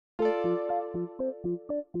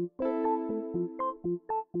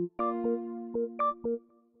Hey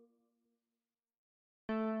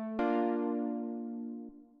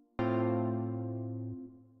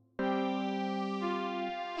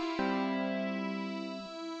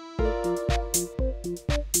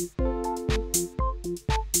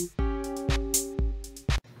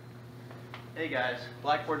guys,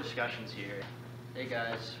 Blackboard Discussions here. Hey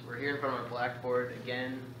guys, we're here in front of our Blackboard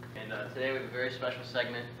again, and today we have a very special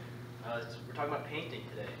segment. We're talking about painting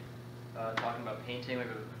today. We have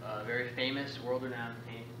a very famous, world-renowned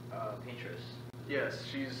paintress. Yes,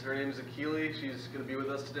 her name is Akeelee. She's going to be with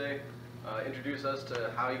us today. Introduce us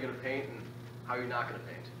to how you're going to paint and how you're not going to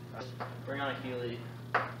paint. Bring on Akeelee.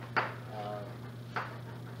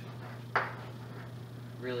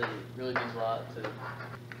 Really means a lot to.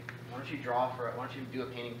 Why don't you do a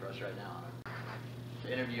painting for us right now?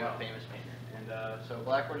 To interview a famous painter. And so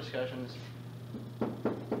Blackboard Discussions.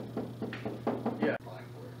 Yeah.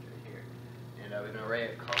 Blackboard right here. And we have an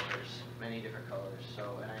array of colors, many different colors.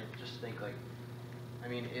 So, and I just think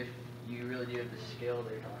if you really do have the skill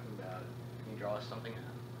that you're talking about, can you draw us something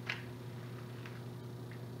now?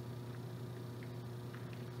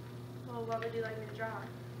 Well, what would you like me to draw?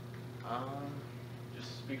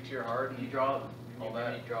 Just speak to your heart. You draw. All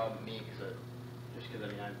that. Maybe draw me, just because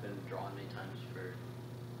I've been drawn many times for.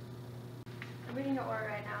 I'm reading your aura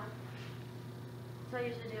right now. That's what I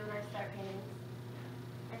usually do when I start paintings.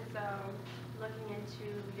 And so, looking into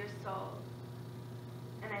your soul,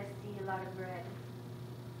 and I see a lot of red.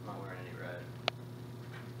 I'm not wearing any red.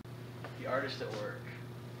 The artist at work.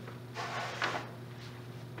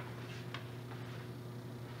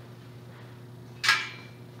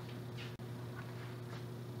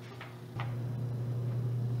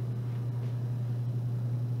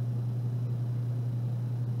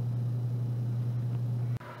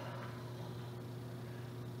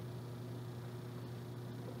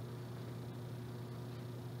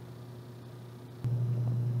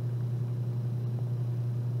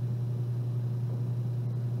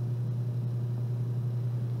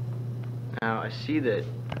 Now I see that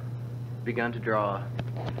you've begun to draw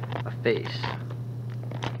a face,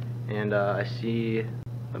 and I see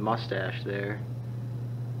the mustache there,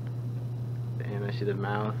 and I see the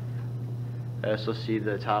mouth. I also see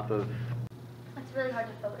the top of. It's really hard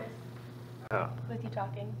to focus. Oh. With you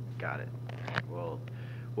talking. Got it. Well,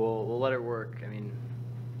 we'll let it work.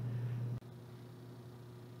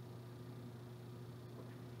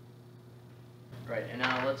 Right, and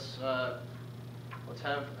now let's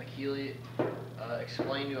have Akeelee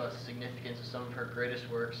explain to us the significance of some of her greatest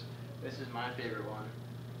works. This is my favorite one.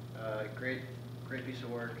 Great piece of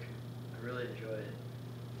work. I really enjoyed it.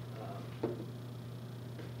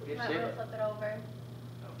 What do you have to say about it? Flip it over.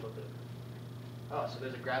 Oh, flip it. Oh, so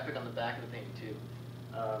there's a graphic on the back of the painting too.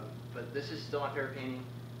 But this is still my favorite painting.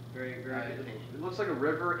 Very good painting. It looks like a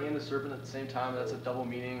river and a serpent at the same time. That's a double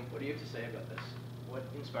meaning. What do you have to say about this? What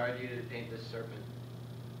inspired you to paint this serpent?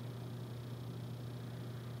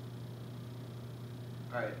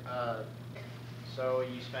 Alright, so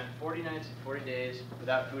you spent 40 nights and 40 days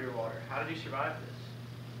without food or water. How did you survive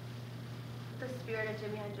this? The spirit of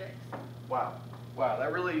Jimi Hendrix. Wow,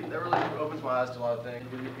 that really opens my eyes to a lot of things.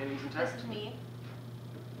 This is me.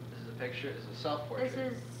 This is a picture, this is a self-portrait.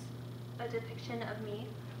 This is a depiction of me,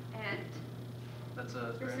 and this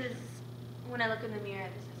is, when I look in the mirror,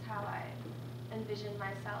 this is how I envision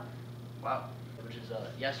myself. Wow. Which is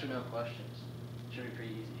yes or no questions. Should be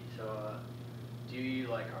pretty easy. So, do you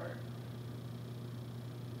like art?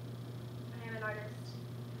 I am an artist.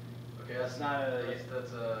 Okay, it's not a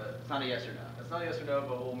yes or no. That's not a yes or no,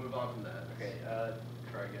 but we'll move on from that. Okay,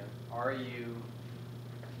 try again. Are you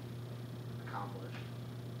accomplished?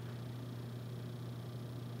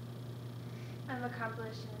 I'm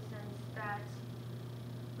accomplished in the sense that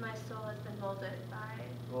my soul has been molded by.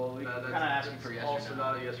 Well, we kind of asking for yes or no. Also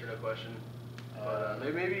not a yes or no question. But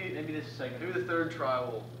maybe this segment. Maybe the third try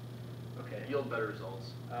will okay. Yield better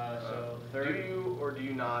results. So third. Do you or do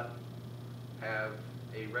you not have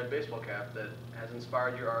a red baseball cap that has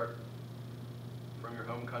inspired your art from your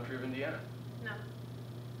home country of Indiana? No.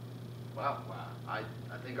 Wow. I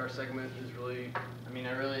think our segment is really. I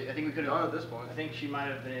think we could have done at this point. I think she might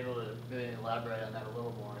have been able to really elaborate on that a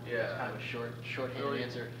little more. Yeah. It's kind of a short-handed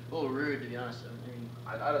answer. A little rude, to be honest.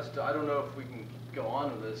 I don't know if we can go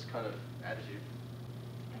on with this kind of attitude.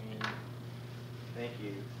 Thank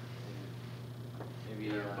you. Maybe.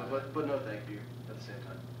 But no, thank you at the same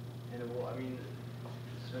time. And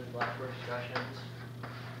it's been Blackboard Discussions,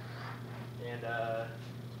 and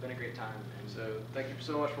it's been a great time. And so thank you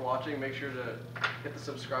so much for watching. Make sure to hit the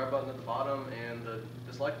subscribe button at the bottom and the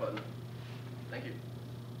dislike button. Thank you.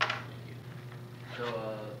 Thank you.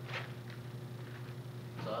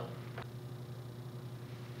 So,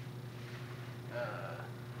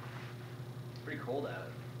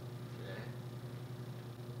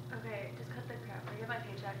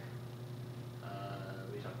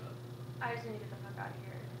 you talking about? I just need to get the fuck out of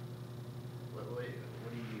here. What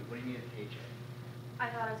do you need a paycheck? I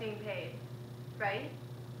thought I was getting paid, right?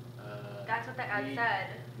 That's what the ad we- said.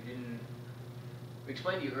 We didn't. We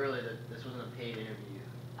explained to you earlier that this wasn't a paid interview.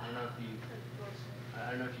 I don't know if you. That's bullshit.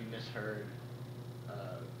 I don't know if you misheard.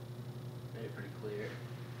 Made it pretty clear.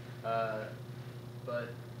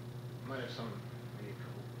 But might have some, maybe a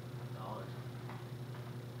couple dollars.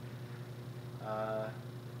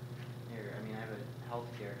 Here, I mean, I have a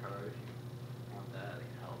healthcare card if you want that. It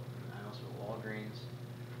can help. And I also have a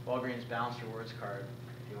Walgreens Balance Rewards card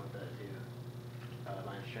if you want that too.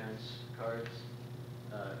 My insurance cards.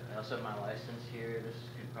 I also have my license here. This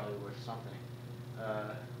could probably be worth something.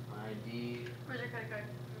 My ID. Where's your credit card?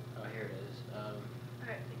 Here it is.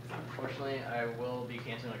 Okay, thanks. Unfortunately, I will be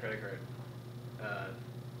canceling my credit card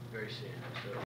very soon. So